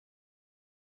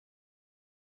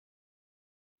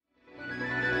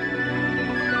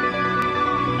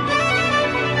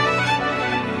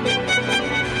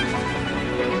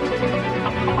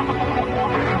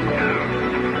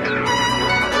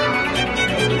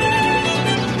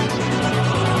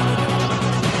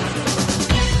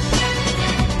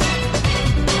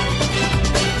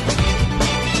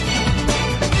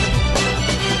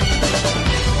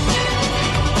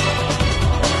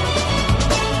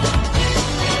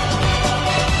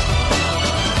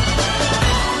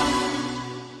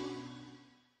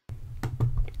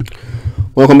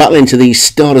Welcome back then to the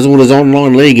Starters Orders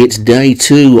Online League. It's day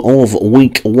 2 of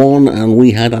week 1 and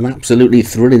we had an absolutely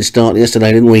thrilling start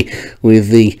yesterday, didn't we, with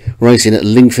the racing at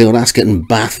Lingfield, Ascot and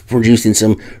Bath, producing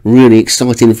some really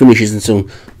exciting finishes and some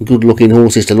good looking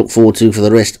horses to look forward to for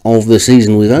the rest of the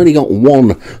season. We've only got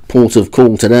one port of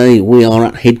call today. We are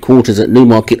at headquarters at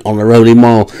Newmarket on the Rolling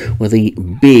Mile, where the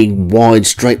big wide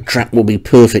straight track will be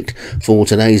perfect for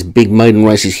today's big maiden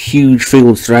races. Huge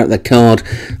fields throughout the card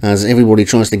as everybody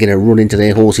tries to get a run into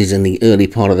their horses in the early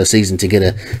part of the season to get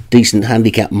a decent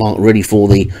handicap mark ready for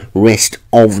the rest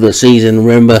of the season.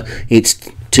 Remember, it's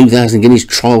 2,000 guineas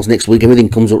trials next week. Everything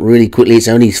comes up really quickly. It's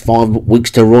only 5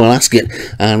 weeks to Royal Ascot,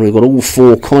 and we've got all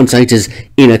 4 commentators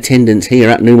in attendance here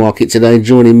at Newmarket today.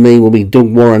 Joining me will be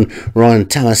Doug Warren, Ryan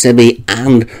Talasebi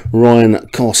and Ryan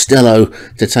Costello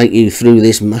to take you through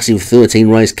this massive 13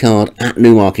 race card at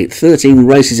Newmarket. 13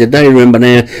 races a day, remember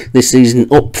now, this season,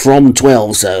 up from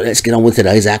 12, so let's get on with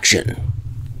today's action.